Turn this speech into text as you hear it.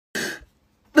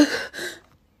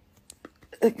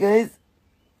Guys,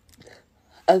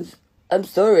 I'm I'm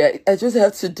sorry. I just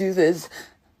have to do this.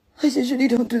 I usually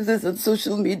don't do this on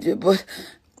social media, but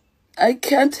I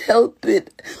can't help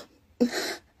it.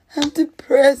 I'm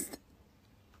depressed.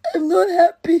 I'm not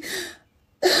happy.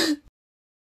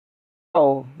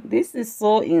 Oh, this is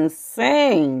so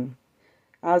insane.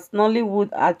 As Nollywood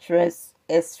actress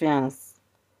ex-fiance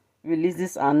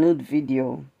releases a nude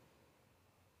video,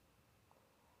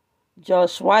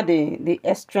 Josh Wade, the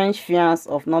estranged fiance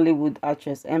of Nollywood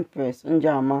actress Empress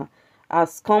Njamah,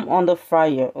 has come under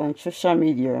fire on social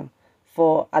media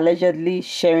for allegedly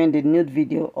sharing the nude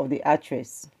video of the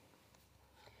actress.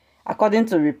 According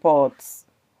to reports,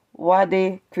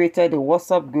 Wade created a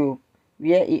WhatsApp group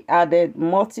where he added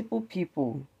multiple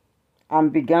people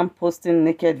and began posting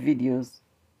naked videos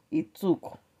he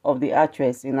took of the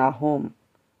actress in her home,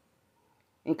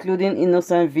 including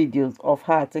innocent videos of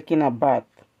her taking a bath.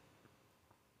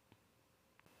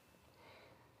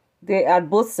 They had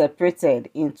both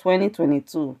separated in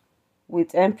 2022,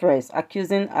 with Empress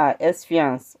accusing her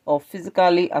ex-fiance of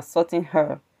physically assaulting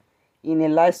her in a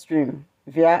live stream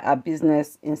via her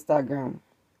business Instagram.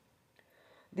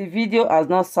 The video has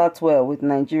not sat well with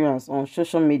Nigerians on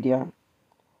social media,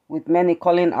 with many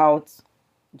calling out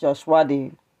Josh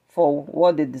Wade for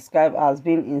what they describe as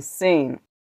being insane.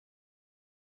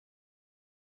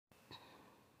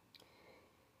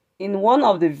 In one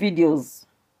of the videos,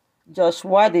 Josh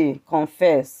Wade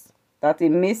confessed that he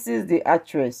misses the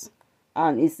actress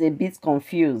and is a bit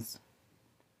confused.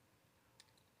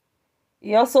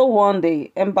 He also warned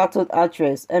the embattled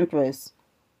actress Empress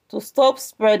to stop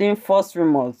spreading false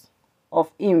rumors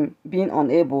of him being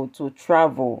unable to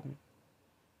travel.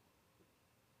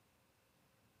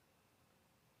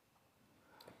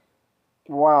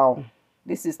 Wow,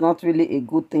 this is not really a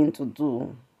good thing to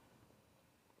do.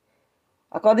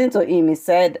 According to him, he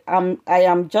said, I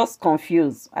am just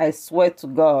confused. I swear to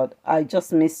God, I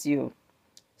just miss you.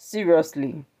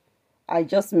 Seriously, I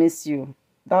just miss you.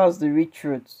 That's the real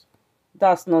truth.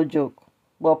 That's no joke.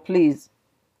 But please,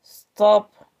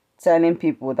 stop telling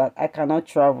people that I cannot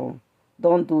travel.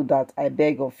 Don't do that, I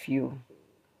beg of you.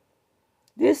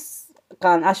 This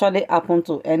can actually happen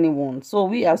to anyone. So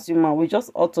we as humans, we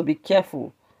just ought to be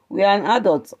careful. We are an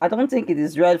adult. I don't think it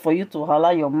is right for you to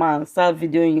allow your man start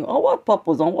videoing you. On what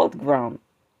purpose? On what ground?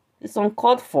 It's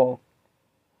uncalled for.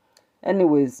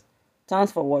 Anyways,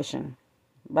 thanks for watching.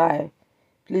 Bye.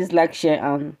 Please like, share,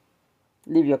 and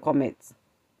leave your comments.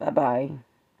 Bye-bye.